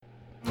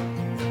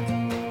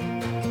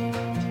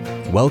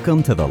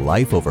Welcome to the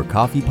Life Over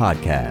Coffee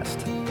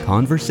podcast,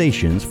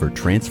 conversations for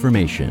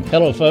transformation.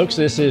 Hello, folks.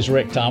 This is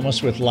Rick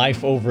Thomas with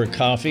Life Over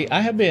Coffee.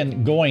 I have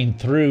been going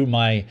through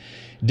my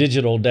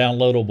digital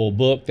downloadable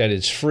book that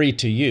is free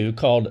to you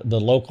called The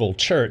Local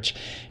Church,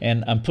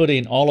 and I'm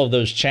putting all of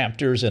those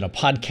chapters in a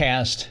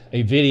podcast,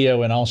 a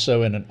video, and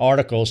also in an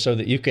article so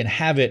that you can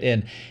have it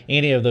in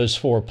any of those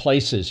four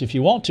places. If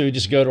you want to,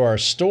 just go to our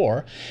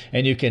store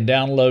and you can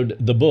download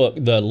the book,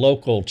 The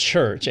Local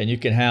Church, and you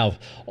can have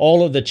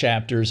all of the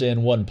chapters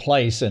in one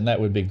place, and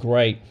that would be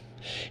great.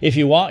 If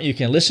you want, you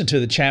can listen to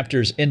the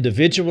chapters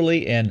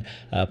individually in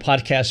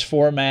podcast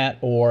format,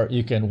 or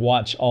you can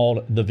watch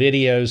all the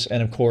videos,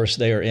 and of course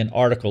they are in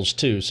articles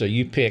too. So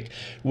you pick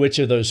which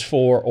of those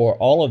four or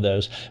all of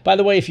those. By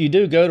the way, if you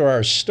do go to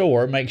our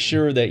store, make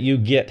sure that you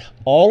get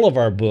all of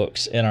our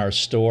books in our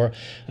store.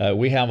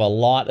 We have a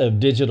lot of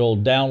digital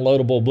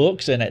downloadable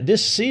books, and at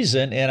this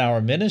season in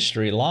our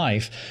ministry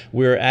life,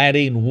 we're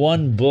adding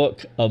one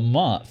book a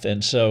month.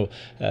 And so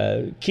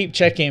keep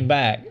checking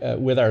back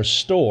with our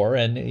store,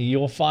 and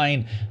you'll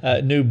find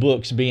new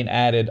books being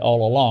added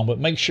all along. But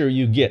make sure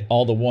you get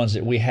all the ones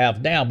that we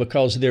have now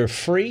because they're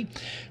free.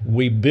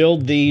 We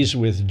build these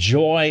with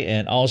joy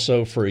and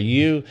also for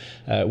you.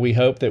 We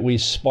hope that we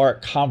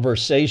spark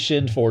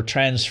conversation for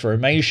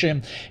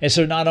transformation. And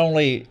so not only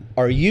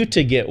are you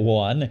to get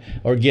one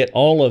or get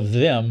all of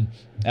them,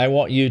 I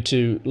want you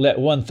to let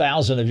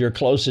 1,000 of your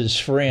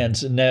closest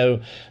friends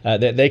know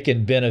that they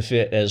can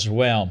benefit as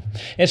well.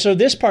 And so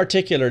this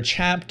particular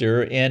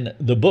chapter in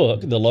the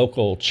book, The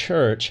Local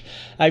Church,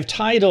 I've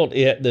titled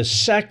it The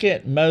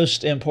Second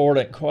Most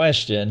Important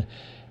Question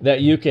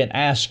that you can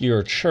ask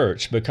your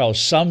church, because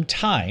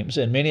sometimes,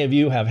 and many of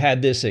you have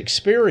had this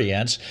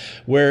experience,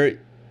 where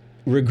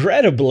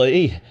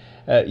regrettably,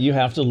 you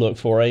have to look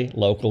for a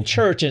local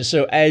church. And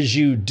so as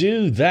you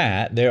do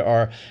that,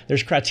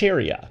 there's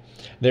criteria.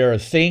 There are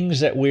things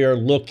that we are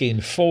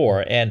looking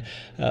for. And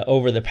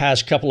over the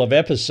past couple of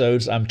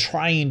episodes, I'm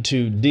trying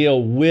to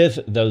deal with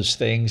those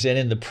things. And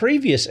in the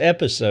previous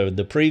episode,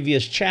 the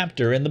previous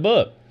chapter in the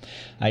book,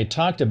 I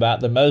talked about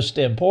the most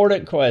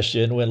important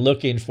question when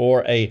looking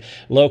for a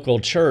local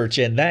church,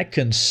 and that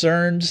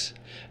concerns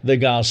the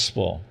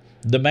gospel.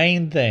 The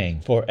main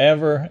thing,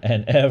 forever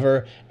and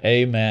ever,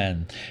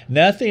 amen.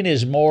 Nothing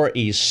is more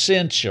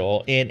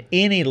essential in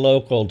any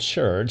local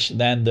church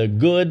than the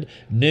good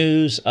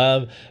news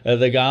of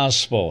the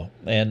gospel.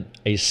 And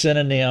a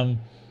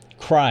synonym,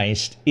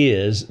 Christ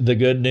is the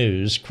good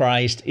news.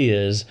 Christ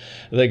is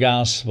the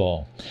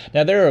gospel.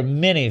 Now, there are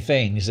many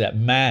things that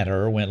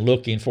matter when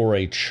looking for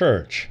a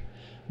church,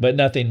 but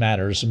nothing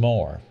matters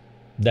more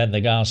than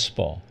the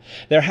gospel.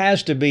 There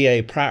has to be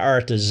a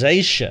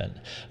prioritization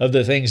of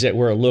the things that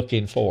we're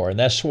looking for. And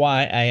that's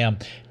why I am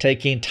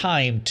taking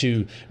time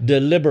to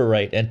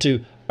deliberate and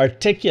to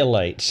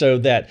articulate so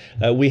that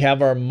we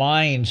have our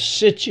minds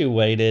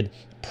situated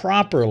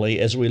properly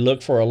as we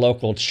look for a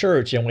local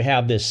church, and we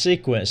have this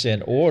sequence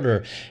in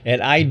order.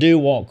 And I do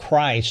want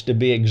Christ to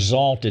be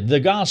exalted, the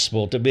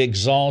gospel to be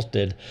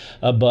exalted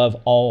above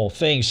all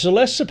things. So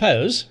let's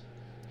suppose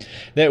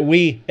that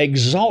we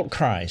exalt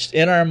Christ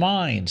in our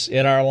minds,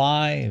 in our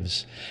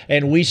lives,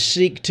 and we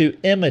seek to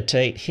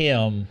imitate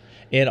Him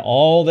in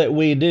all that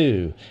we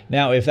do.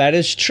 Now, if that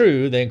is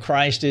true, then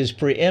Christ is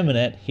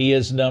preeminent. He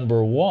is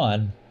number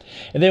one.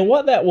 And then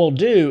what that will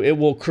do, it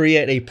will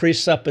create a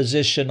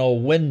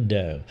presuppositional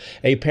window,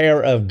 a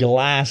pair of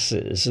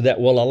glasses that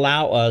will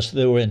allow us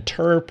to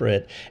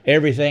interpret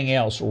everything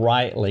else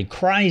rightly.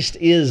 Christ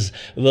is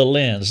the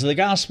lens. The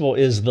gospel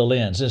is the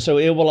lens. And so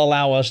it will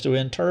allow us to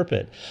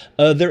interpret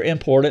other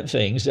important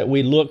things that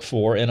we look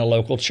for in a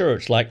local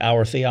church, like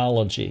our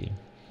theology,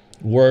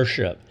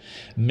 worship,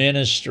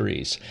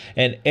 ministries,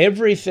 and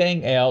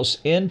everything else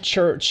in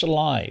church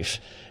life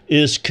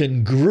is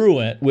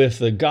congruent with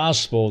the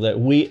gospel that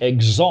we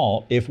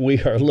exalt if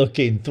we are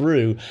looking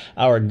through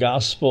our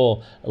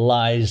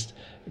gospelized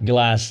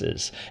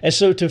glasses. And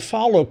so to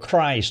follow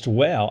Christ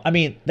well,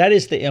 that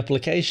is the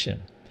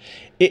implication.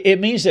 It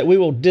means that we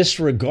will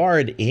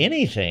disregard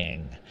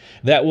anything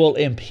that will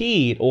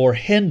impede or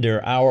hinder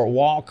our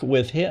walk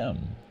with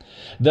Him.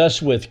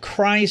 Thus, with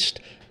Christ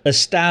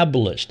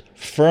established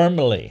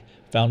firmly,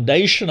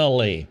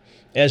 foundationally,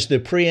 as the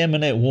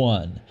preeminent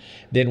one,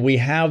 then we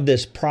have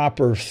this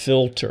proper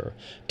filter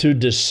to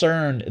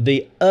discern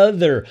the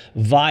other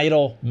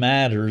vital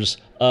matters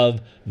of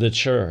the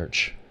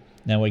church.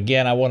 Now,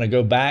 again, I want to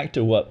go back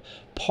to what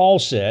Paul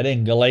said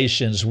in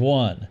Galatians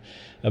 1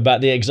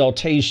 about the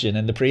exaltation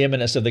and the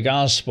preeminence of the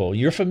gospel.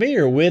 You're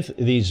familiar with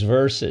these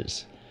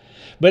verses.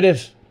 But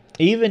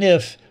even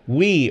if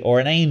we or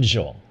an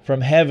angel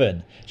from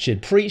heaven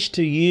should preach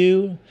to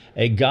you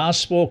a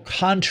gospel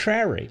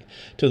contrary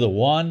to the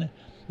one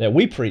that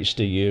we preach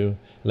to you,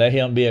 let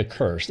him be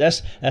accursed.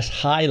 That's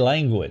high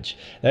language.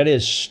 That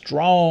is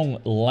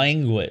strong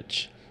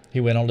language. He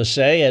went on to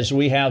say, as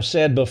we have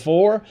said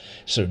before,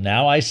 so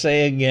now I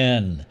say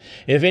again,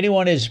 if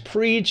anyone is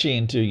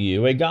preaching to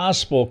you a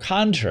gospel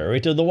contrary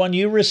to the one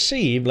you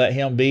received, let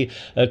him be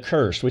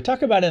accursed. We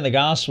talk about in the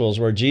Gospels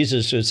where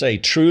Jesus would say,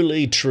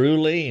 truly,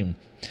 truly.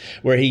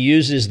 where he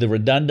uses the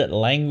redundant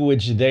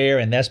language there,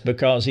 and that's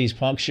because he's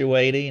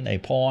punctuating a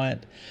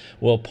point.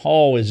 Well,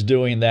 Paul is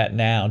doing that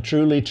now.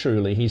 Truly,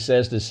 truly, he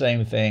says the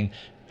same thing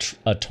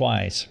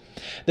twice.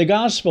 The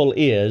gospel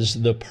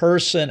is the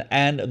person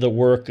and the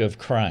work of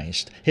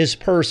Christ, his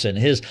person,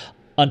 his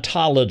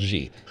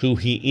ontology, who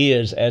he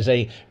is as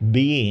a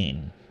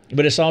being.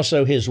 But it's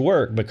also his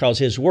work, because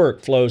his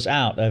work flows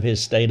out of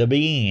his state of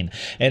being.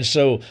 And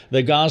so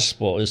the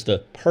gospel is the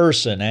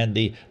person and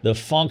the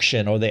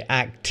function or the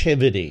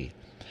activity,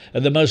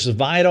 the most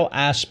vital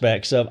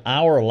aspects of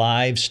our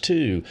lives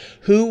too.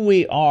 Who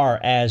we are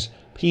as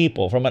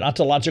people from an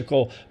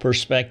ontological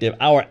perspective,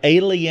 our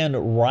alien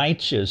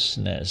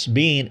righteousness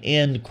being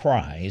in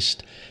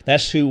Christ,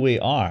 that's who we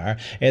are.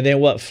 And then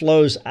what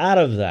flows out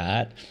of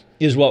that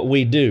is what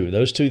we do.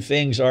 Those two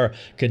things are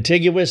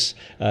contiguous,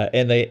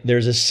 and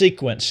there's a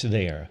sequence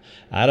there.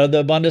 Out of the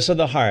abundance of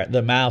the heart,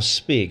 the mouth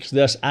speaks.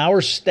 Thus, our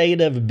state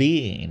of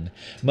being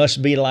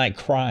must be like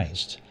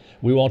Christ.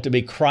 We want to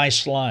be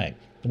Christ-like.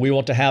 We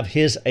want to have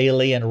his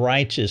alien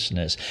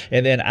righteousness.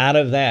 And then out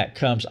of that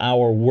comes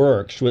our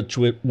works,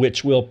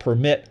 which will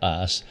permit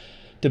us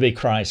to be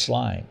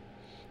Christ-like.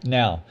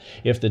 Now,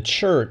 if the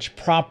church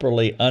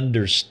properly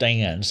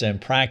understands and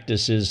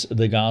practices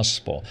the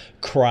gospel,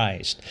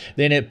 Christ,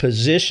 then it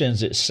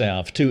positions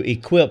itself to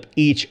equip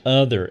each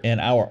other in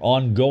our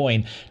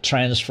ongoing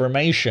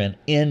transformation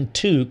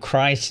into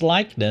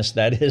Christ-likeness.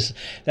 That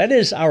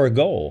is our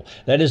goal.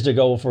 That is the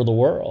goal for the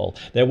world,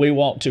 that we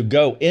want to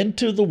go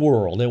into the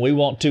world and we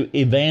want to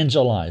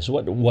evangelize.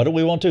 What do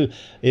we want to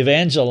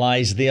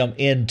evangelize them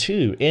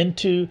into?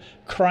 Into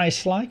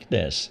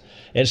Christ-likeness.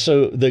 And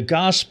so the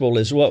gospel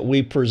is what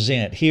we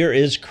present. Here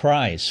is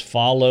Christ.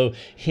 Follow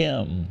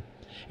him.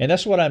 And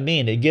that's what I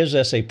mean. It gives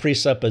us a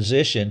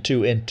presupposition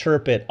to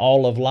interpret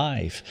all of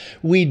life.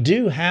 We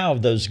do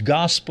have those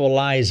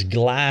gospelized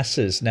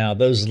glasses now,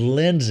 those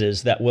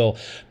lenses that will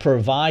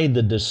provide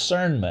the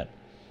discernment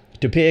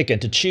to pick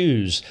and to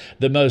choose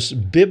the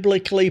most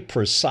biblically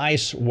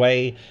precise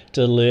way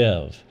to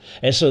live.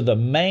 And so the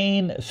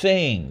main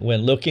thing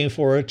when looking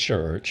for a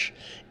church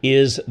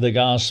is the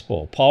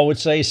gospel. Paul would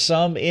say,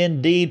 some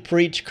indeed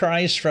preach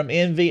Christ from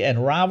envy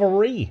and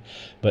rivalry,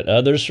 but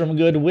others from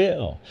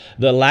goodwill.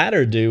 The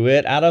latter do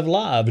it out of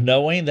love,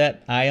 knowing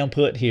that I am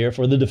put here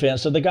for the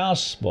defense of the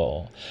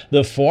gospel.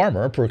 The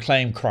former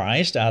proclaim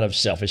Christ out of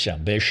selfish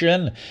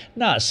ambition,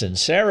 not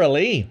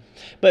sincerely,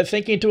 but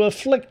thinking to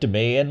afflict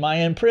me in my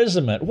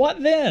imprisonment.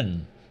 What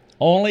then?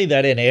 Only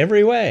that in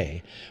every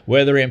way,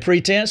 whether in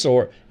pretense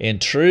or in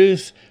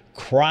truth,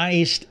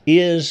 Christ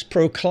is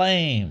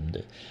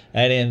proclaimed,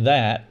 and in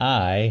that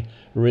I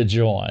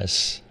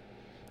rejoice.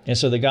 And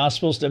so the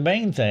gospel's the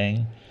main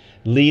thing,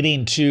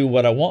 leading to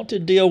what I want to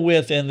deal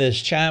with in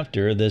this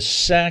chapter, the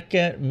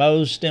second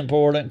most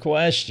important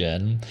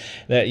question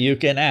that you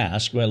can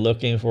ask when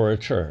looking for a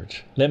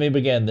church. Let me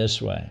begin this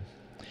way.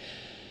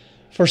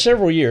 For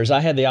several years, I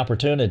had the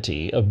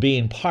opportunity of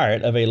being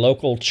part of a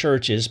local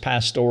church's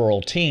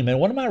pastoral team, and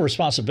one of my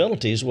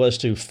responsibilities was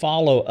to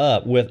follow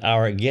up with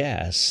our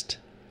guest.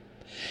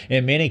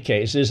 In many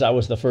cases, I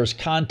was the first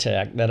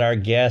contact that our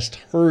guest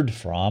heard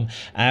from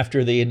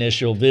after the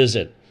initial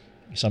visit.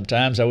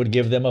 Sometimes I would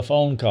give them a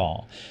phone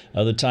call.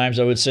 Other times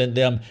I would send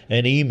them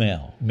an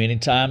email. Many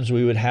times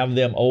we would have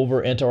them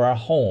over into our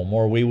home,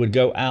 or we would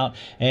go out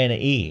and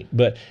eat.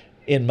 But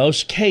in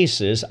most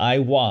cases, I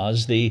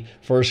was the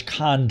first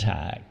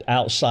contact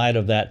outside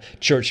of that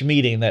church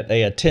meeting that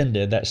they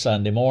attended that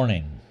Sunday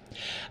morning.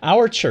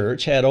 Our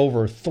church had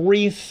over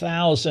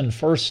 3,000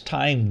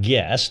 first-time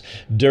guests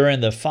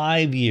during the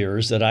 5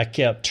 years that I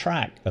kept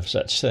track of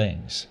such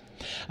things.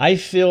 I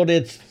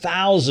fielded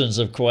thousands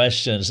of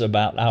questions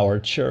about our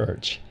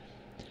church.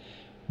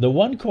 The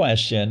one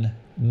question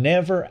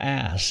never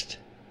asked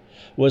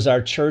was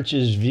our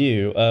church's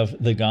view of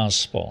the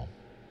gospel.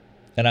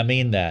 And I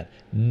mean that,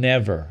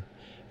 never,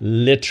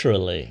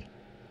 literally.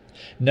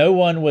 No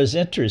one was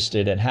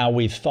interested in how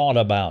we thought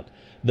about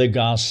the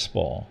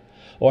gospel,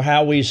 or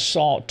how we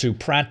sought to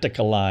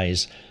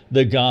practicalize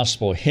the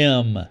gospel,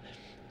 him,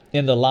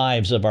 in the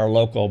lives of our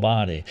local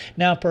body.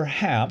 Now,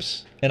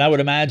 perhaps, and I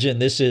would imagine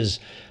this is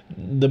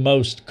the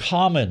most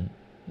common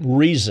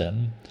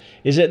reason,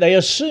 is that they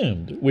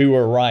assumed we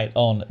were right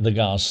on the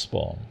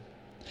gospel.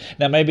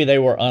 Now, maybe they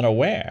were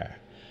unaware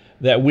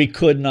that we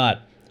could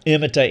not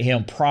imitate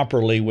him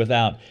properly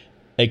without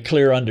a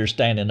clear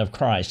understanding of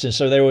Christ. And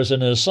so there was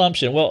an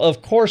assumption, well,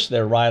 of course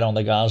they're right on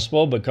the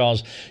gospel,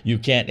 because you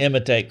can't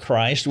imitate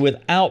Christ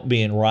without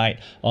being right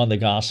on the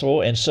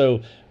gospel. And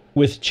so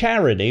with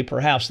charity,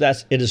 perhaps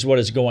it is what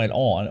is going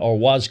on, or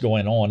was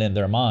going on in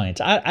their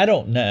minds. I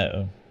don't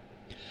know.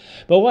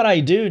 But what I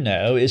do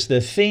know is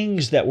the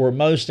things that were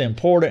most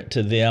important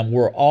to them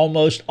were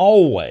almost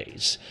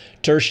always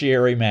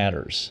tertiary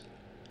matters.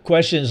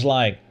 Questions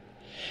like,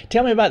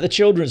 tell me about the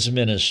children's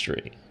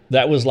ministry.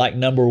 That was like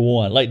number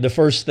one, like the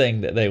first thing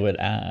that they would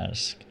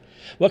ask.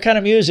 What kind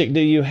of music do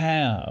you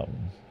have?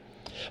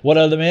 What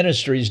other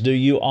ministries do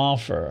you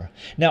offer?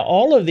 Now,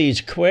 all of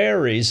these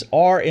queries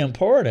are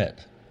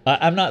important.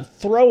 I'm not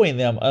throwing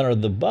them under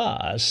the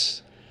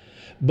bus,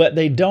 but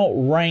they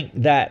don't rank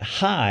that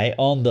high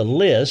on the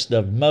list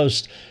of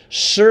most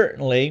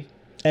certainly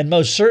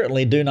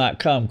do not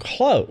come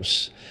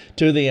close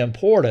to the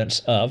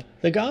importance of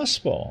the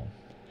gospel.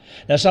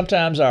 Now,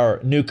 sometimes our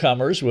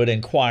newcomers would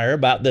inquire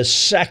about the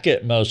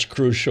second most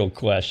crucial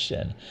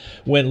question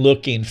when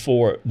looking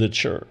for the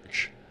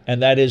church,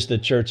 and that is the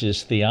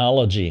church's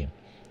theology.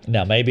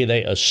 Now, maybe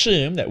they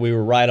assume that we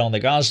were right on the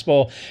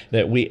gospel,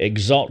 that we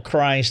exalt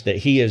Christ, that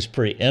He is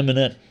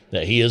preeminent,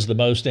 that He is the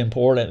most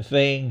important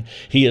thing.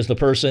 He is the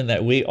person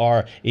that we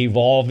are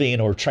evolving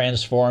or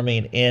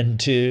transforming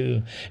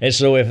into. And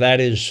so if that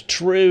is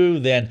true,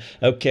 then,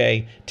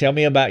 okay, tell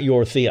me about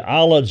your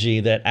theology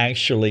that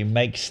actually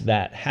makes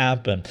that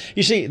happen.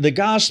 You see, the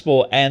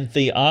gospel and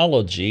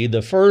theology,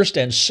 the first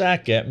and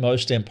second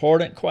most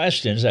important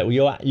questions that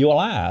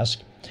you'll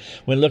ask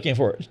when looking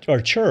for our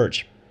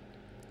church,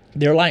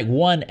 they're like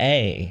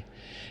 1A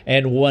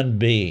and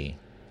 1B.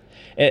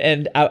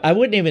 And I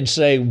wouldn't even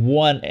say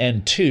 1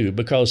 and 2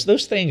 because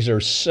those things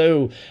are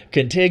so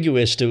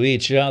contiguous to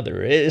each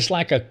other. It's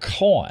like a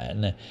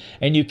coin,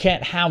 and you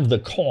can't have the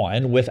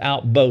coin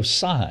without both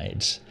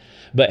sides.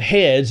 But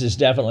heads is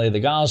definitely the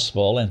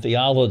gospel, and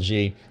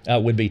theology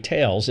would be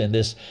tails in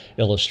this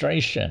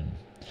illustration.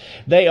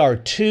 They are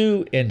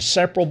two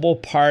inseparable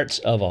parts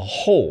of a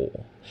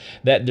whole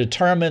that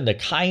determine the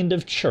kind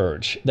of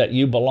church that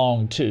you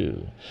belong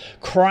to.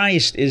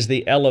 Christ is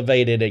the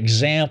elevated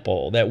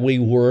example that we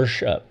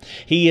worship.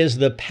 He is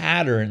the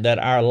pattern that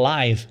our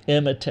life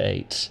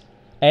imitates.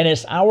 And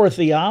it's our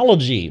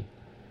theology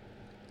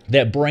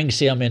that brings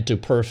Him into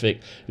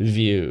perfect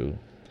view.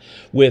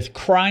 With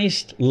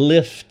Christ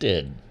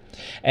lifted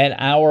and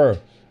our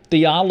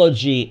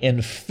theology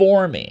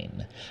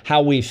informing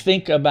how we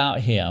think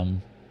about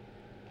Him,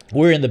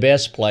 we're in the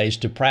best place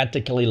to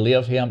practically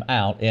live Him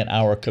out in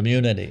our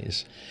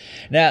communities.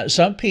 Now,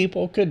 some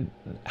people could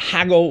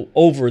haggle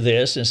over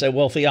this and say,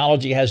 well,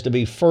 theology has to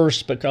be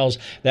first because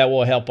that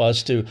will help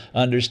us to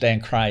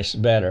understand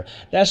Christ better.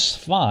 That's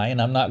fine.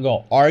 I'm not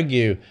going to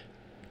argue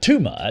too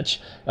much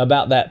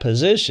about that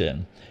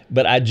position.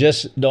 But I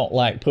just don't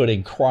like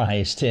putting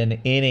Christ in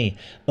any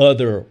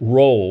other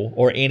role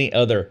or any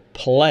other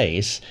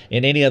place,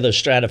 in any other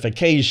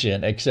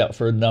stratification except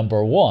for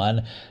number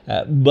one.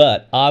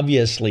 But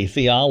obviously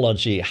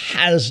theology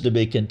has to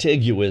be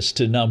contiguous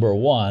to number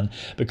one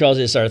because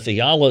it's our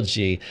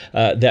theology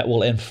that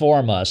will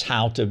inform us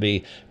how to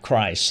be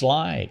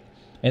Christ-like.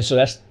 And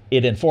so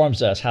it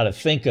informs us how to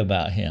think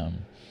about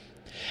Him.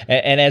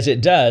 And as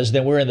it does,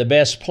 then we're in the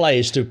best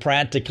place to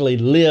practically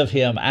live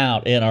Him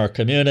out in our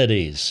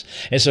communities.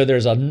 And so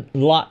there's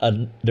not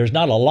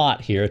a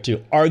lot here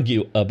to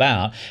argue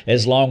about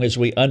as long as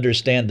we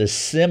understand the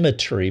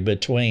symmetry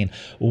between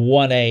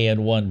 1A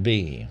and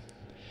 1B.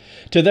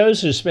 To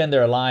those who spend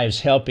their lives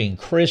helping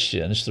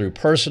Christians through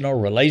personal,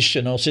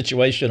 relational,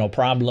 situational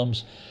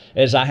problems,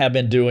 as I have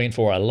been doing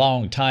for a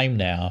long time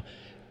now,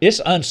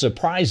 it's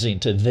unsurprising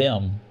to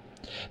them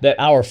that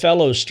our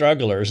fellow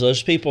strugglers,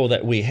 those people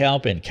that we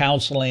help in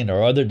counseling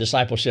or other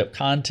discipleship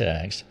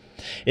contexts,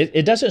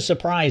 it doesn't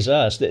surprise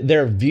us that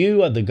their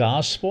view of the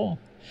gospel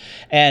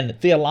and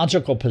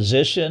theological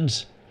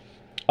positions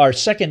are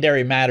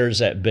secondary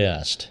matters at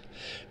best.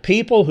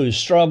 People who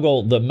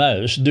struggle the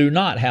most do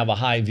not have a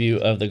high view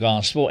of the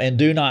gospel and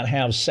do not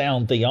have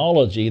sound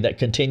theology that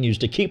continues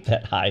to keep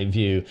that high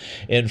view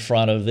in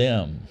front of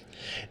them.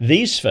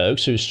 These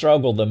folks who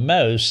struggle the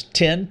most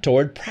tend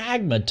toward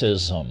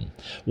pragmatism.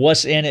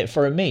 What's in it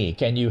for me?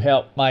 Can you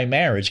help my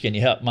marriage? Can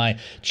you help my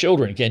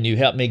children? Can you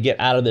help me get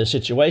out of this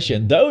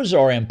situation? Those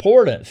are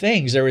important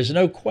things. There is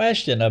no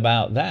question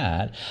about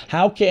that.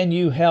 How can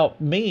you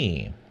help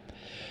me?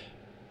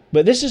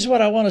 But this is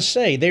what I want to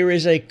say. There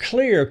is a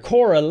clear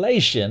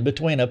correlation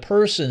between a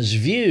person's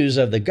views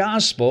of the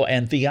gospel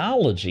and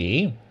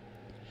theology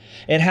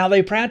and how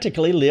they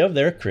practically live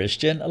their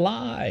Christian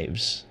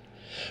lives.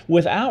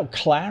 Without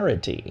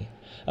clarity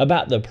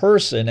about the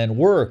person and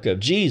work of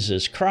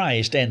Jesus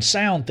Christ and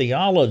sound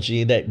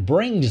theology that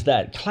brings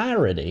that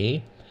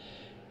clarity,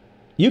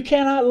 you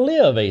cannot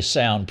live a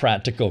sound,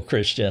 practical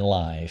Christian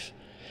life.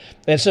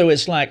 And so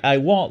it's like, I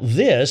want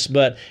this,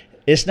 but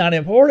it's not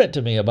important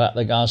to me about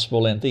the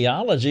gospel and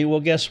theology. Well,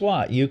 guess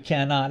what? You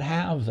cannot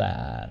have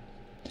that.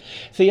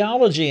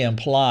 Theology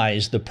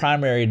implies the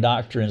primary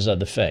doctrines of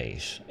the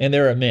faith, and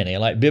there are many,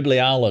 like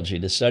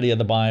bibliology, the study of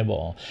the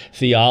Bible,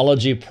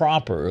 theology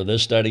proper, the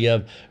study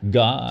of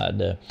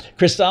God,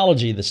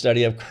 Christology, the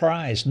study of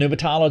Christ,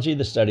 pneumatology,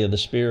 the study of the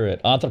Spirit,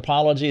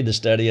 anthropology, the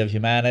study of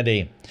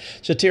humanity,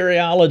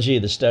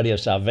 soteriology, the study of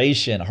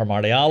salvation,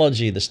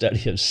 hamartiology, the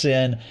study of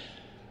sin,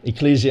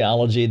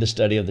 ecclesiology, the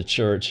study of the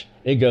church.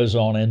 It goes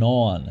on and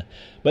on.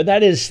 But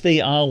that is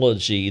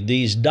theology,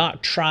 these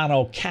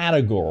doctrinal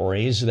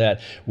categories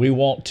that we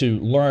want to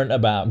learn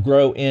about,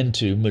 grow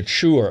into,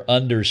 mature,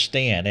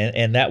 understand,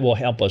 and that will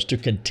help us to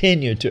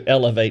continue to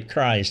elevate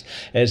Christ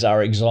as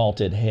our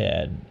exalted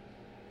head.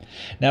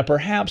 Now,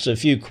 perhaps a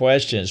few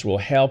questions will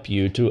help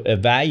you to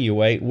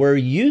evaluate where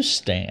you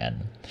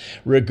stand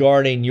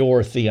regarding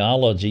your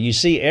theology. You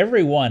see,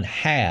 everyone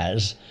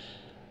has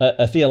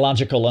a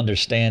theological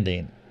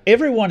understanding.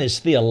 Everyone is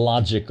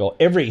theological.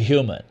 Every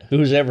human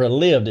who's ever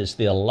lived is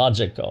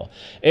theological.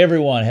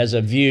 Everyone has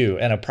a view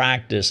and a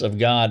practice of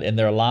God in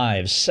their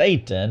lives.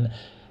 Satan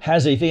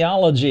has a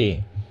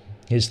theology.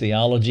 His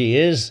theology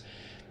is,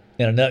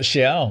 in a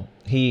nutshell,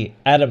 he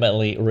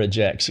adamantly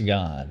rejects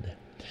God.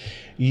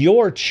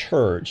 Your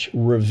church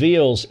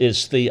reveals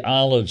its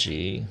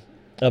theology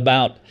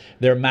about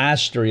their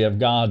mastery of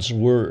God's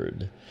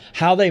Word.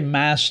 How they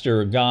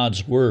master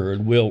God's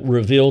Word will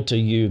reveal to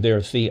you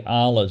their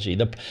theology.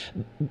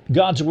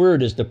 God's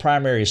Word is the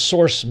primary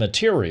source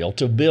material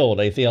to build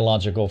a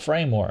theological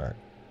framework.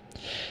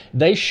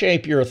 They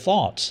shape your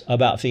thoughts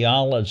about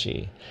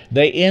theology.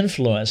 They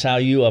influence how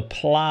you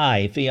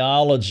apply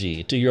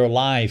theology to your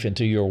life and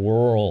to your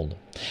world.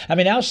 I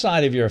mean,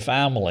 outside of your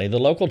family, the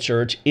local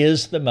church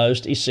is the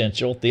most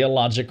essential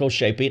theological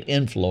shaping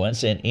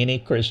influence in any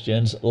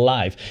Christian's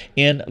life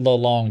in the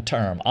long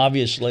term.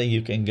 Obviously,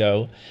 you can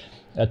go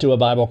to a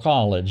Bible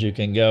college, you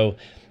can go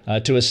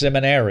to a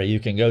seminary, you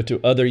can go to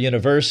other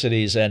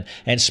universities and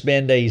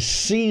spend a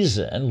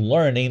season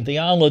learning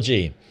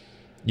theology.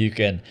 You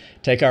can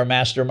take our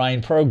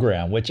mastermind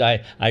program, which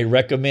I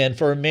recommend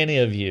for many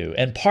of you.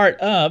 And part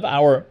of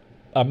our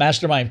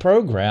mastermind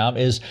program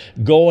is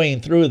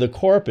going through the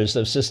corpus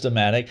of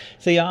systematic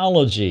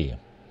theology.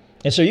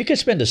 And so you can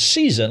spend a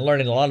season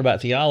learning a lot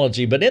about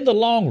theology, but in the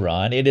long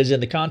run, it is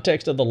in the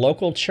context of the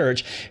local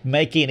church,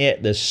 making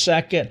it the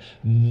second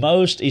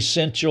most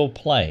essential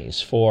place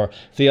for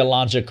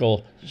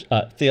theological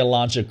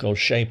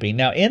shaping.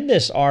 Now, in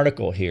this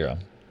article here,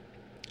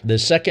 the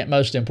second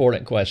most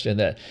important question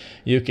that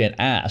you can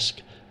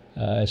ask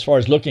as far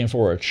as looking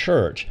for a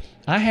church,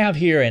 I have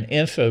here an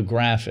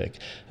infographic.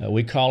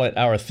 We call it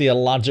our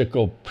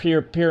theological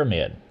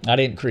pyramid. I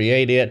didn't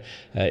create it.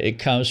 It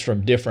comes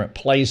from different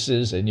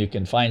places, and you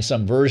can find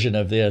some version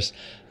of this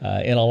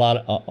in a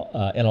lot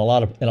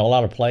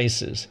of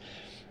places.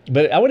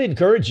 But I would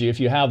encourage you, if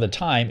you have the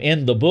time,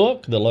 in the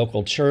book, The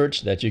Local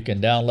Church, that you can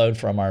download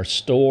from our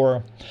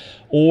store,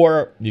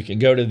 or you can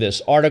go to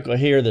this article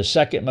here, the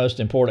second most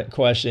important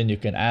question you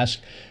can ask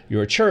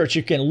your church.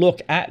 You can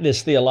look at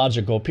this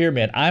theological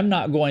pyramid. I'm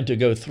not going to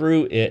go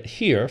through it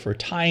here for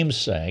time's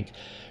sake,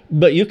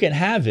 but you can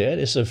have it.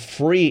 It's a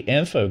free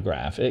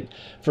infographic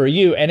for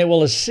you, and it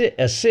will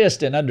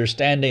assist in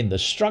understanding the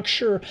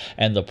structure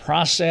and the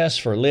process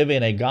for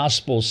living a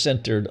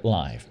gospel-centered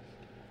life.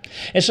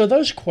 And so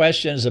those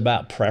questions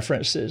about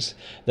preferences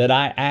that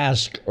I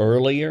asked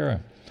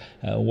earlier,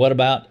 what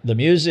about the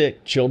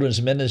music,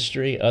 children's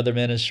ministry, other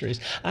ministries?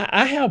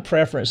 I have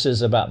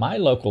preferences about my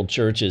local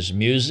church's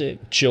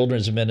music,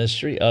 children's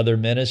ministry, other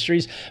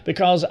ministries,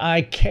 because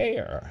I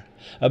care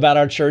about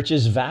our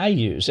church's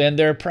values and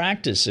their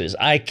practices.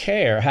 I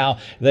care how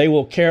they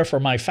will care for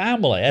my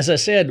family. As I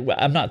said,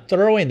 I'm not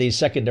throwing these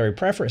secondary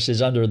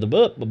preferences under the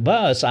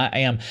bus.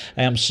 I'm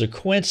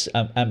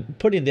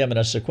putting them in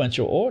a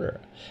sequential order.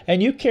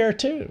 And you care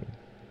too.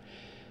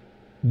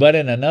 But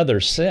in another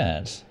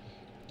sense,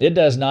 it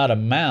does not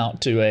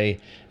amount to a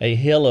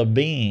hill of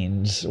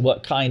beans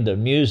what kind of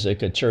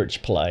music a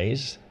church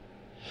plays,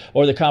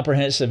 or the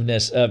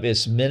comprehensiveness of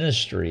its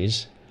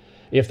ministries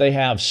if they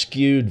have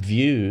skewed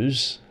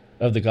views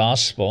of the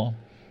gospel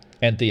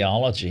and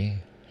theology.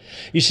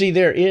 You see,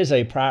 there is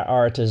a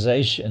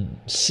prioritization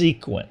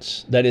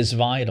sequence that is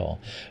vital.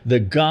 The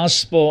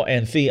gospel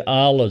and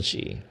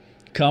theology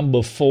come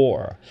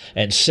before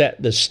and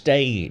set the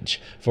stage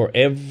for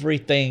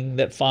everything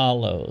that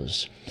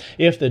follows.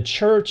 If the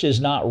church is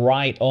not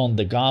right on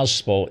the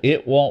gospel,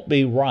 it won't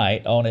be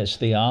right on its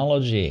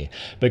theology,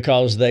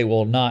 because they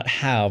will not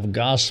have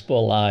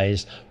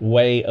gospelized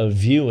way of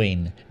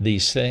viewing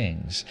these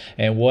things.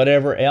 And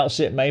whatever else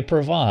it may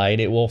provide,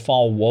 it will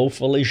fall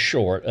woefully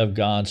short of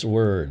God's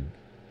Word.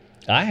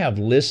 I have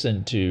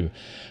listened to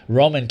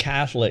Roman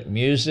Catholic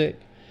music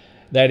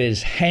that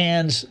is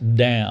hands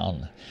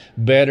down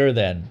better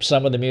than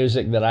some of the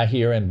music that I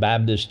hear in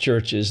Baptist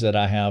churches that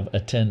I have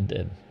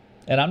attended.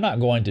 And I'm not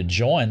going to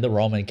join the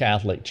Roman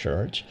Catholic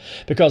Church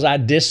because I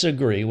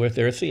disagree with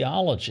their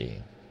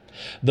theology.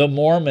 The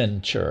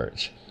Mormon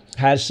Church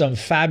has some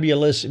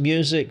fabulous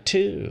music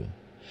too.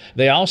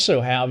 They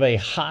also have a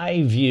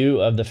high view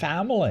of the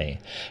family,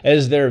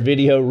 as their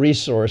video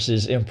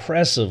resources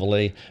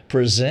impressively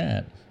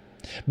present.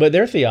 But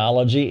their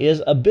theology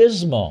is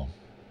abysmal.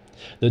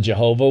 The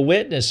Jehovah's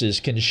Witnesses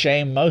can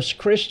shame most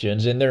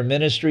Christians in their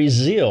ministry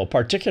zeal,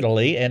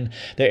 particularly in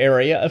the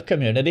area of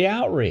community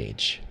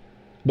outreach.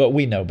 But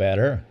we know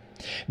better.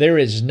 There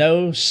is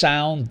no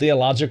sound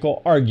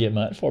theological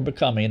argument for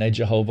becoming a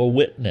Jehovah's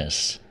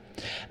Witness.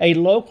 A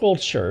local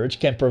church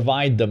can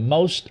provide the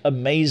most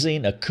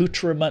amazing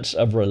accoutrements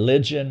of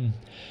religion,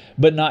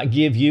 but not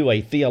give you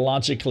a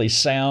theologically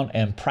sound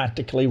and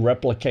practically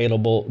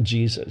replicatable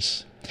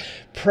Jesus.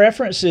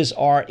 Preferences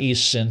are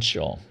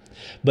essential,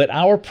 but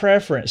our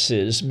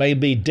preferences may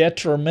be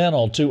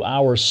detrimental to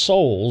our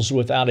souls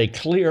without a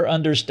clear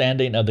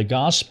understanding of the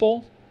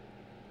gospel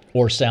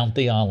or sound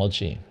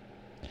theology.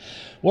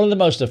 One of the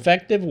most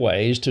effective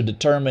ways to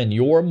determine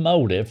your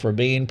motive for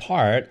being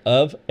part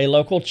of a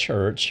local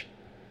church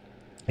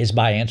is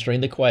by answering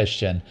the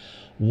question,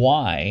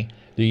 why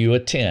do you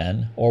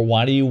attend, or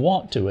why do you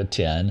want to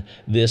attend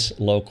this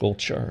local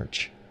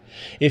church?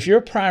 If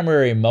your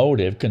primary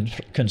motive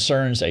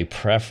concerns a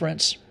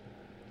preference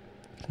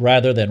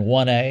rather than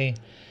 1A,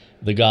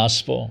 the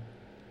gospel,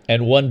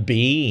 and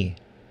 1B,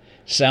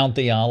 sound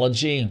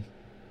theology,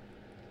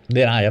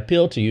 then I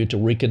appeal to you to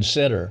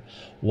reconsider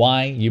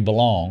why you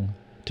belong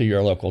to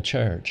your local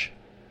church.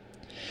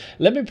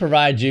 Let me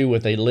provide you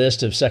with a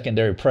list of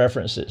secondary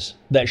preferences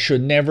that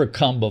should never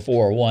come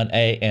before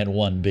 1A and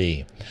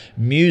 1B.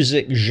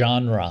 Music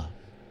genre.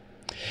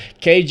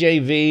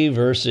 KJV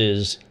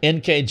versus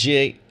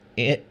NKJV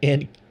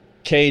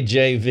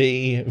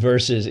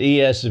versus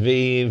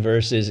ESV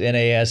versus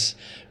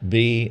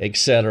NASB,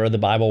 etc. The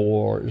Bible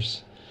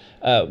wars.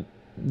 The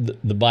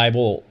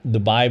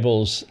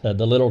Bible's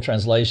the literal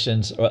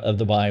translations of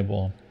the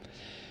Bible.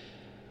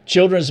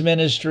 Children's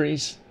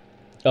ministries,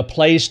 a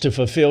place to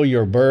fulfill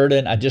your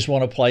burden. I just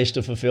want a place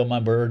to fulfill my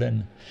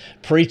burden.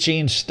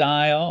 Preaching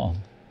style,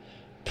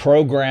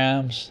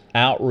 programs,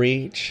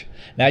 outreach.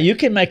 Now you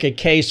can make a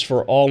case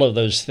for all of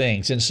those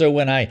things. And so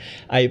when I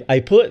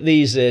put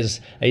these as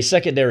a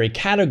secondary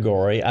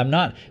category, I'm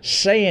not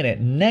saying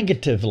it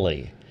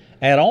negatively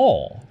at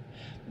all.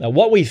 Now,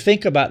 what we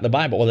think about the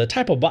Bible, well, the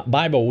type of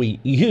Bible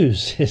we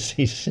use is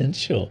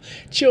essential.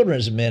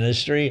 Children's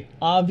ministry,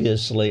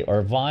 obviously,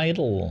 are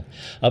vital.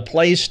 A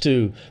place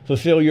to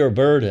fulfill your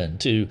burden,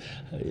 to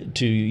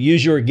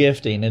use your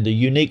gifting in the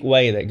unique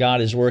way that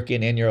God is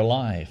working in your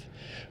life.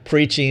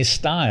 Preaching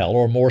style,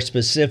 or more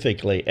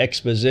specifically,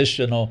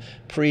 expositional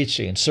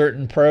preaching,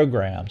 certain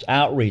programs,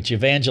 outreach,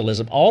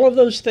 evangelism, all of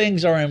those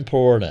things are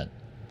important.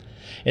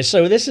 And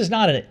so this is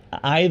not an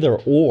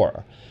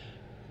either-or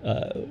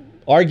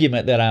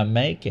argument that I'm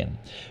making.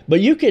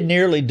 But you could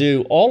nearly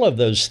do all of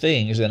those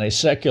things in a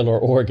secular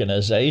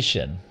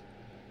organization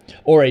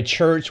or a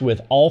church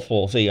with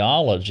awful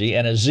theology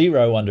and a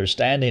zero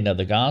understanding of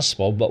the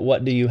gospel, but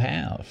what do you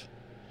have?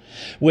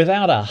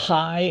 Without a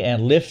high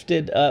and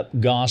lifted up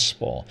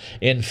gospel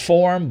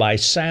informed by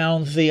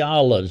sound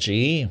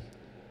theology,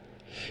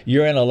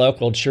 you're in a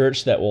local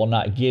church that will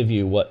not give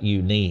you what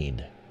you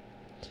need.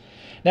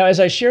 Now, as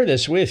I share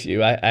this with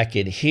you, I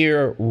could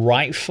hear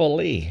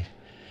rightfully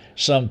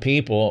some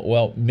people,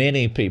 well,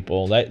 many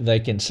people, they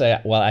can say,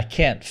 well, I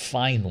can't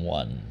find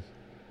one.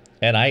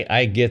 And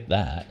I get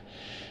that.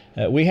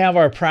 We have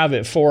our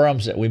private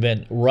forums that we've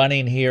been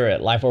running here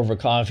at Life Over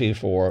Coffee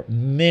for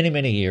many,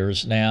 many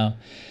years now.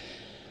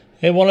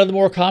 And one of the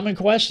more common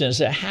questions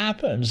that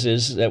happens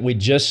is that we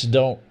just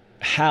don't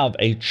have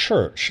a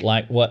church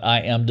like what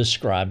I am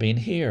describing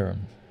here.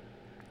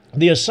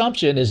 The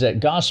assumption is that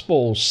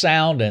gospel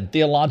sound and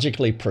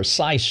theologically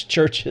precise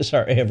churches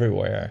are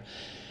everywhere,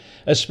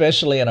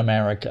 especially in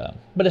America.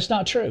 But it's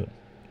not true.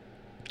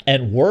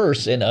 And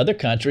worse, in other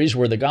countries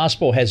where the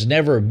gospel has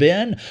never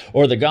been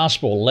or the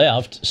gospel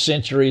left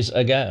centuries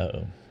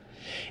ago.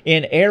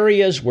 In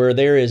areas where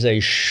there is a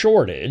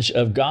shortage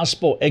of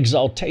gospel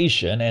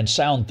exaltation and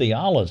sound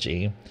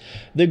theology,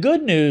 the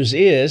good news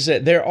is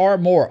that there are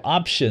more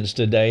options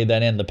today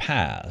than in the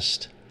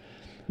past.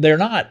 They are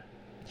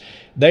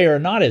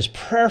not as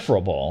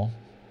preferable,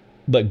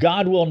 but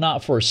God will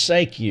not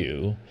forsake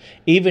you,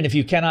 even if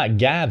you cannot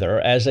gather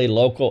as a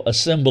local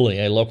assembly,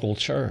 a local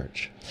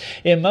church.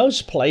 In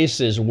most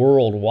places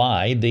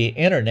worldwide, the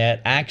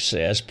internet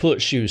access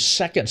puts you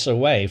seconds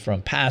away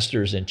from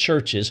pastors and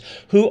churches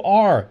who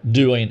are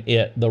doing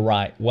it the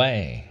right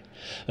way.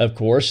 Of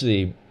course,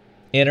 the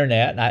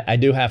internet, I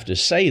do have to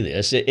say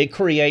this, it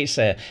creates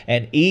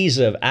an ease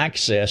of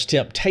access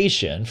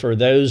temptation for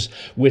those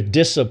with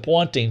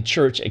disappointing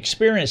church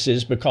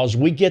experiences, because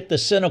we get the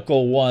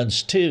cynical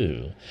ones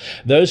too.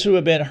 Those who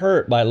have been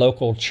hurt by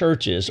local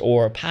churches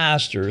or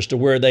pastors to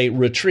where they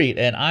retreat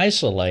and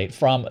isolate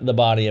from the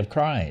body of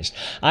Christ.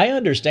 I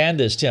understand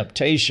this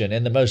temptation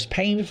in the most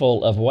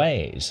painful of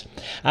ways.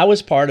 I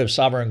was part of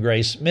Sovereign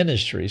Grace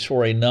Ministries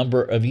for a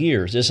number of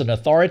years. It's an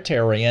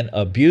authoritarian,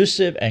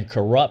 abusive, and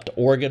corrupt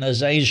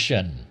organization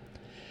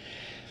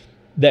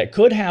that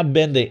could have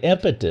been the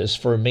impetus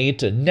for me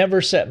to never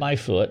set my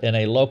foot in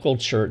a local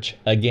church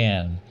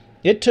again.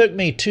 It took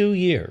me 2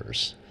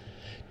 years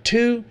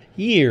to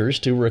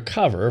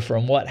recover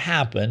from what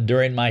happened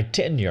during my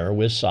tenure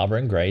with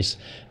Sovereign Grace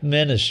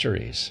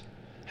Ministries.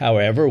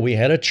 However, we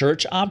had a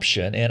church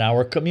option in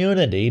our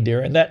community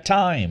during that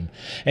time,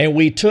 and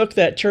we took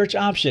that church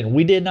option.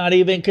 I did not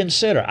even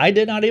consider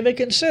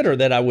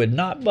that I would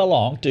not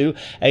belong to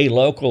a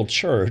local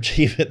church,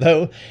 even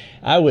though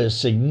I was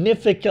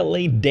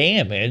significantly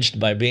damaged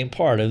by being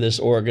part of this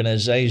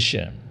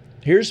organization.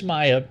 Here's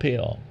my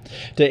appeal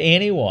to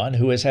anyone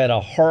who has had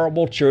a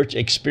horrible church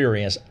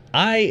experience.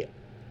 I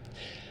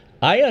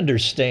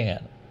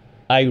understand.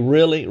 I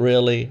really,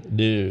 really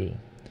do.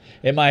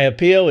 And my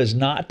appeal is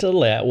not to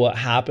let what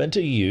happened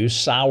to you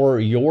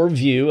sour your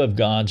view of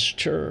God's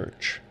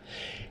church.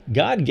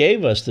 God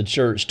gave us the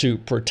church to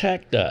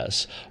protect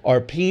us.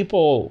 Are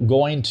people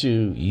going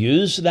to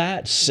use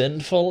that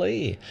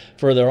sinfully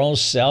for their own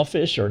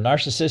selfish or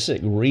narcissistic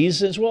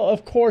reasons? Well,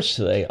 of course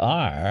they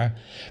are,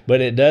 but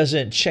it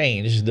doesn't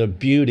change the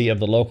beauty of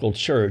the local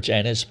church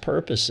and its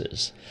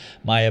purposes.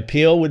 My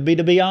appeal would be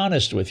to be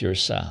honest with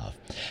yourself.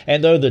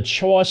 And though the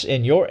choice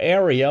in your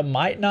area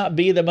might not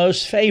be the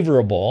most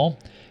favorable,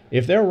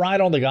 if they're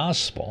right on the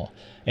gospel,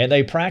 and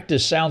they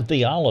practice sound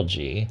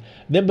theology,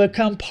 then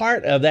become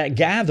part of that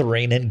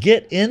gathering and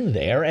get in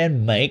there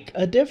and make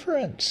a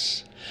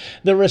difference.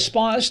 The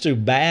response to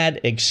bad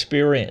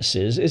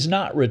experiences is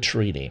not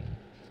retreating,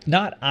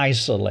 not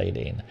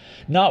isolating,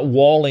 not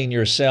walling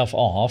yourself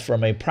off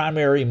from a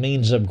primary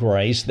means of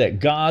grace that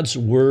God's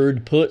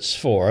Word puts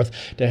forth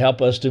to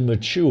help us to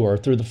mature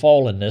through the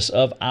fallenness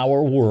of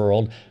our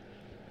world,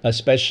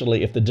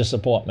 especially if the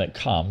disappointment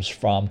comes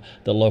from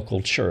the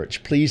local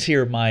church. Please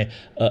hear my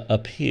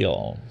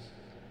appeal.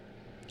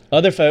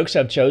 Other folks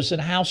have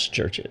chosen house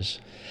churches,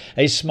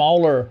 a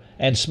smaller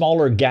and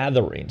smaller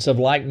gatherings of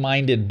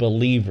like-minded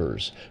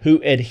believers who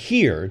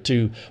adhere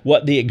to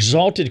what the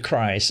exalted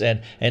Christ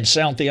and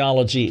sound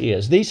theology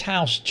is. These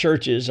house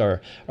churches are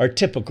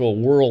typical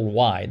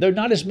worldwide. They're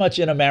not as much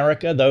in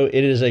America, though it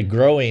is a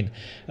growing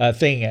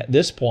thing at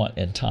this point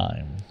in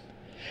time.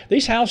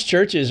 These house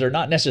churches are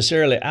not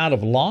necessarily out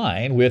of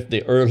line with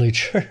the early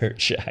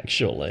church,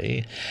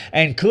 actually,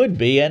 and could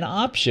be an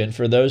option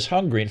for those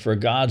hungering for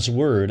God's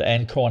Word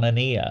and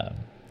koinonia.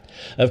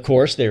 Of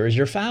course, there is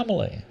your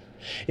family.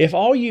 If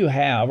all you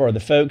have are the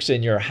folks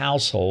in your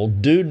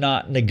household, do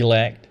not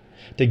neglect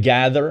to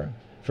gather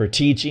for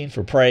teaching,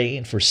 for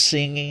praying, for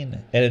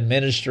singing, and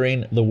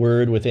administering the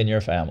Word within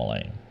your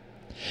family.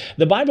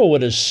 The Bible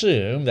would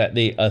assume that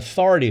the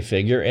authority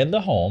figure in the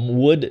home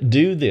would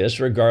do this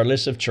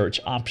regardless of church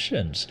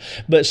options.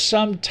 But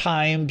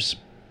sometimes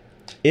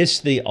it's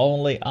the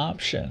only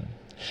option.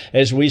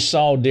 As we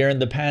saw during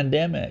the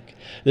pandemic,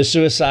 the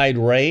suicide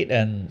rate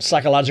and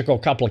psychological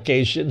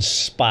complications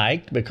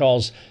spiked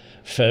because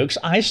folks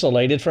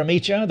isolated from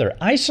each other.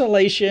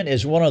 Isolation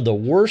is one of the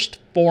worst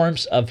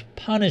forms of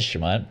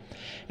punishment,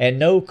 and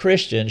no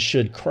Christian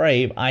should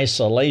crave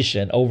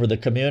isolation over the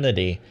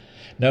community,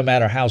 no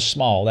matter how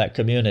small that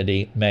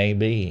community may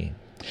be.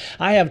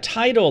 I have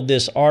titled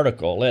this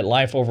article at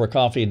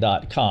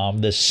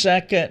lifeovercoffee.com, the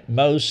second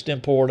most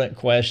important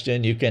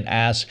question you can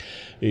ask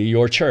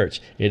your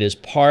church. It is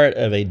part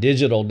of a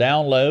digital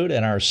download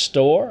in our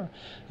store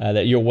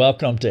that you're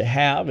welcome to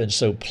have. And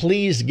so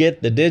please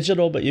get the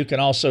digital, but you can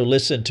also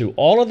listen to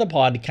all of the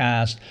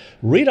podcasts,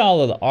 read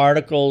all of the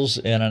articles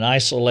in an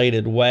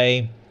isolated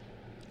way.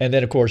 And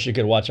then, of course, you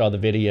can watch all the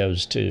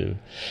videos too.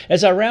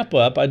 As I wrap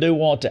up, I do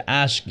want to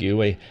ask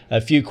you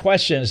a few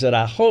questions that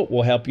I hope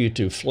will help you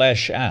to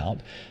flesh out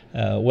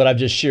what I've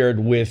just shared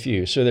with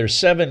you. So there's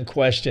 7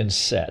 question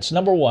sets.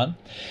 Number 1,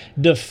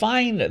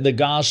 define the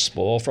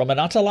gospel from an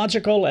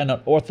ontological and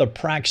an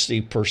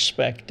orthopraxy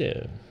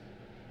perspective.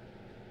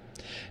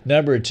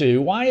 Number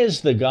 2, why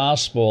is the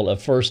gospel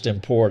of first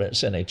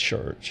importance in a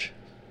church?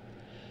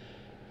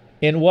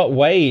 In what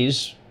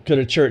ways could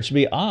a church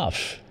be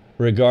off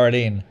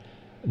regarding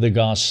the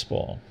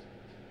gospel?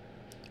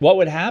 What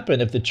would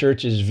happen if the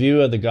church's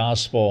view of the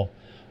gospel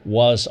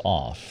was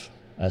off?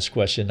 That's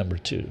question number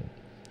 2.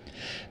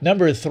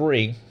 Number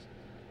 3,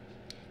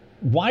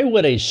 why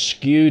would a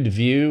skewed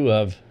view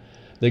of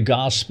the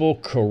gospel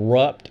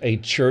corrupt a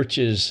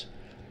church's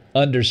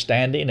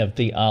understanding of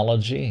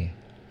theology?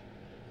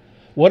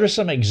 What are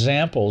some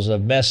examples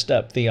of messed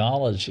up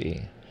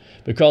theology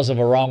because of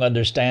a wrong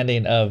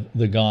understanding of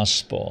the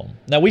gospel?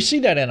 Now, we see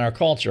that in our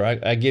culture.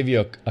 I give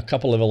you a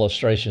couple of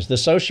illustrations. The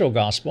social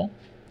gospel.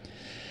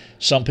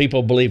 Some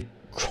people believe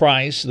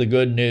Christ, the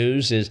good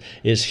news,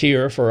 is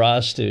here for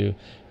us to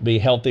be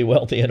healthy,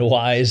 wealthy, and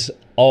wise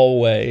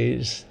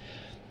always.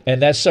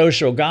 And that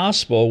social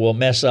gospel will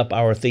mess up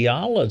our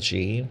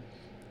theology,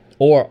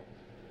 or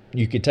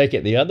you could take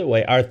it the other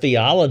way. Our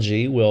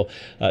theology will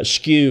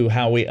skew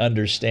how we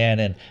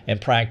understand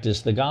and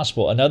practice the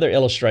gospel. Another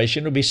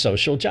illustration would be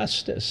social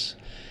justice.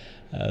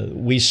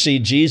 We see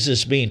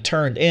Jesus being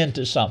turned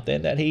into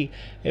something that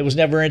it was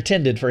never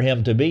intended for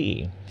him to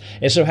be.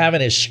 And so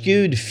having a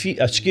skewed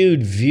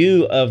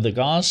view of the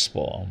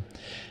gospel,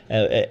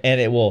 and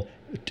it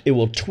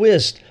will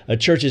twist a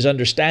church's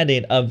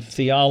understanding of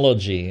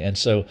theology. And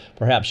so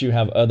perhaps you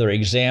have other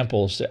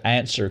examples to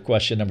answer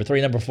question number 3.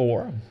 Number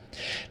 4,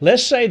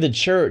 let's say the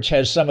church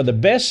has some of the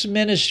best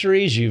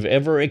ministries you've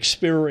ever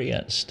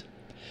experienced,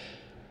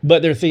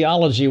 but their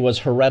theology was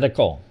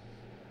heretical.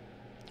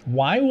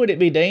 Why would it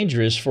be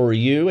dangerous for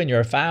you and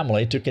your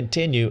family to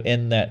continue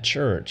in that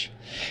church?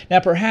 Now,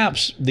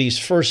 perhaps these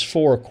first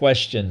 4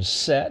 question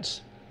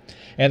sets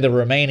and the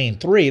remaining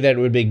 3, that it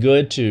would be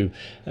good to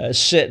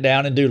sit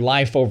down and do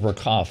life over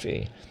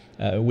coffee.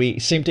 We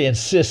seem to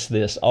insist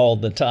this all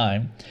the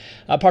time.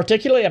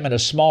 Particularly, I'm in a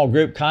small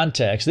group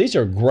context. These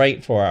are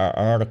great for our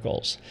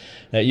articles.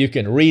 You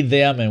can read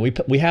them, and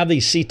we have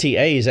these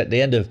CTAs at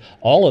the end of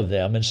all of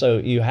them, and so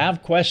you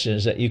have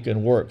questions that you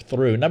can work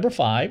through. Number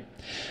 5,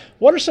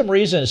 What are some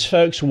reasons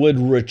folks would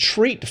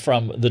retreat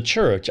from the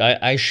church?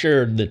 I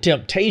shared the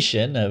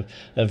temptation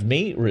of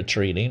me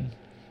retreating.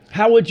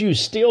 How would you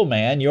steel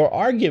man your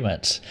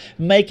arguments,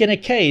 making a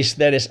case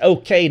that it's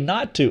okay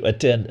not to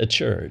attend a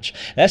church?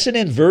 That's an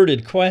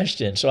inverted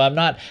question. So I'm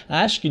not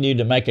asking you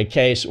to make a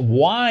case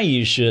why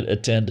you should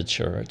attend a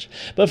church.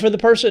 But for the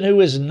person who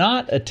is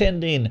not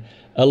attending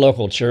a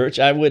local church,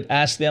 I would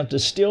ask them to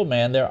steel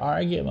man their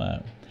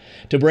argument,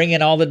 to bring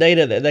in all the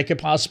data that they could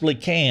possibly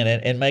can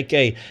and make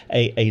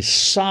a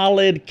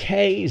solid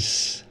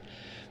case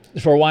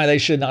for why they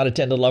should not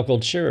attend a local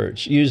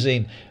church,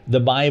 using the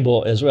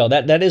Bible as well.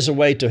 That is a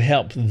way to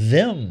help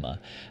them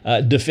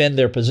defend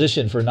their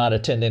position for not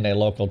attending a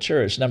local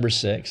church. Number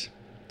 6,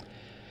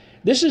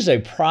 this is a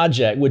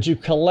project. Would you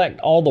collect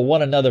all the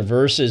one another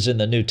verses in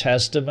the New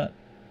Testament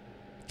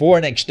for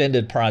an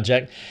extended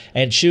project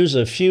and choose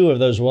a few of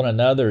those one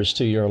another's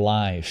to your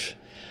life?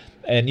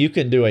 And you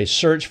can do a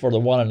search for the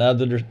one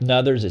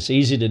another's. It's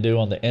easy to do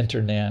on the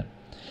internet.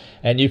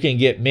 And you can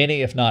get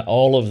many, if not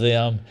all of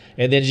them,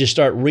 and then just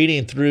start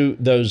reading through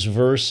those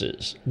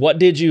verses. What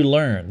did you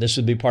learn? This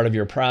would be part of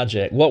your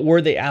project. What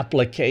were the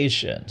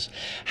applications?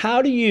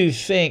 How do you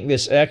think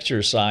this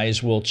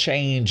exercise will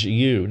change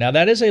you? Now,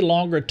 that is a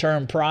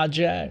longer-term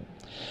project.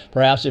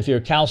 Perhaps if you're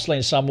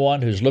counseling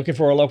someone who's looking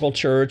for a local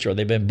church, or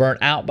they've been burnt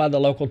out by the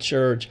local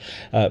church,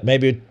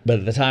 maybe by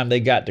the time they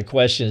got to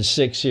question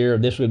 6 here,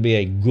 this would be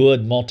a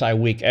good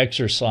multi-week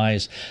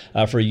exercise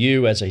for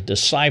you as a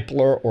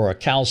discipler or a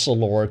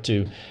counselor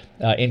to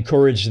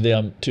encourage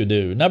them to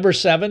do. Number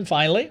 7,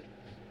 finally,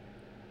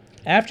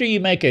 after you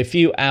make a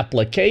few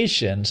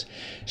applications,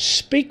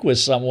 speak with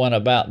someone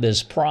about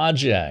this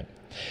project,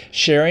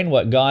 sharing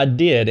what God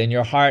did in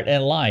your heart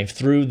and life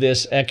through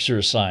this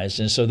exercise.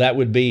 And so that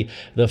would be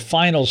the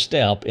final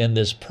step in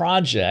this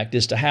project,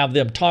 is to have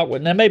them talk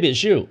with, now maybe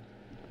it's you.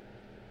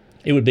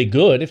 It would be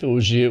good if it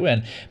was you,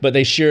 but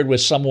they shared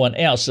with someone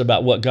else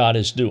about what God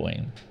is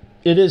doing.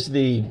 It is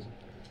the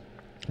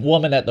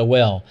woman at the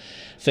well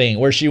thing,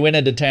 where she went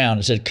into town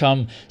and said,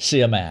 come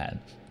see a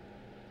man.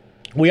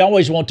 We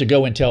always want to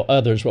go and tell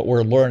others what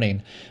we're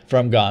learning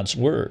from God's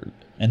Word,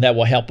 and that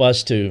will help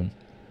us to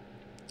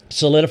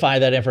solidify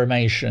that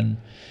information.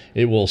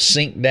 It will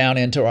sink down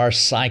into our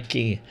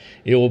psyche.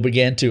 It will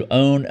begin to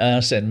own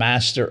us and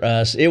master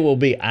us. It will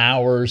be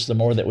ours the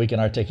more that we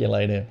can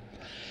articulate it.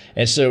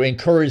 And so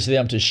encourage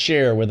them to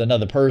share with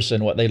another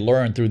person what they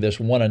learned through this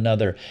one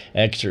another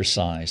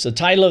exercise. The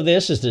title of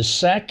this is the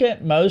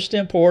second most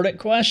important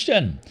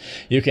question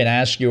you can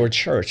ask your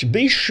church.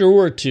 Be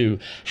sure to,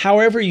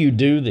 however you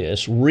do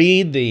this,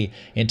 read the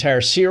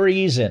entire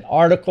series and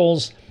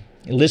articles,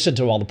 listen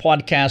to all the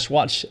podcasts,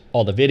 watch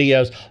all the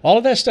videos. All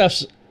of that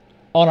stuff's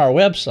on our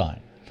website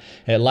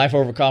at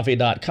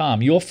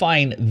lifeovercoffee.com. You'll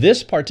find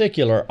this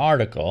particular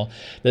article,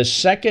 the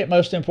second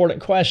most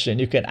important question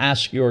you can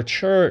ask your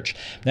church.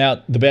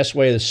 Now, the best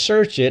way to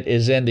search it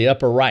is in the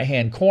upper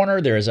right-hand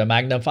corner. There is a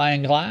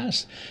magnifying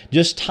glass.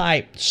 Just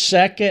type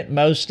second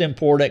most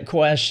important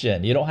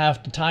question. You don't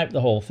have to type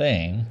the whole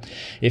thing.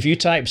 If you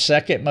type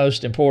second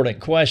most important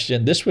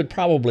question, this would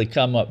probably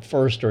come up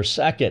first or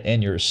second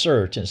in your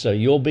search, and so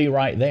you'll be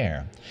right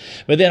there.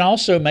 But then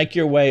also make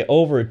your way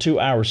over to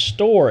our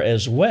store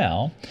as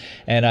well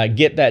and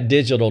get that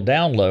digital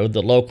download,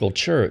 The Local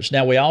Church.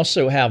 Now, we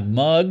also have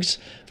mugs,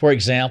 for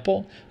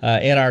example,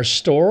 in our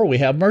store. We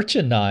have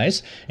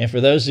merchandise. And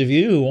for those of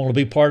you who want to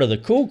be part of the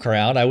cool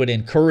crowd, I would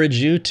encourage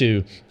you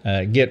to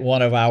get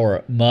one of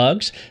our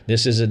mugs.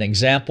 This is an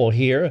example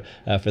here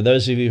for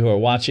those of you who are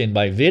watching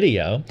by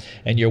video.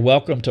 And you're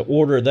welcome to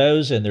order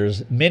those. And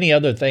there's many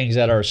other things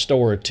at our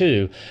store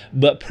too.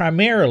 But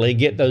primarily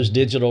get those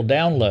digital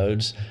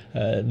downloads.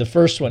 The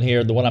first one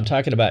here, the one I'm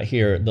talking about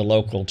here, The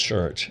Local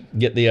Church.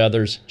 Get the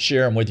others,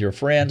 share them with your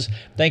friends.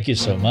 Thank you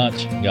so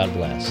much. God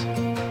bless.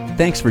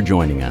 Thanks for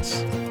joining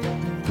us.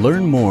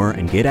 Learn more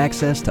and get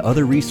access to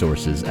other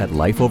resources at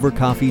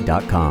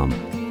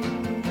lifeovercoffee.com.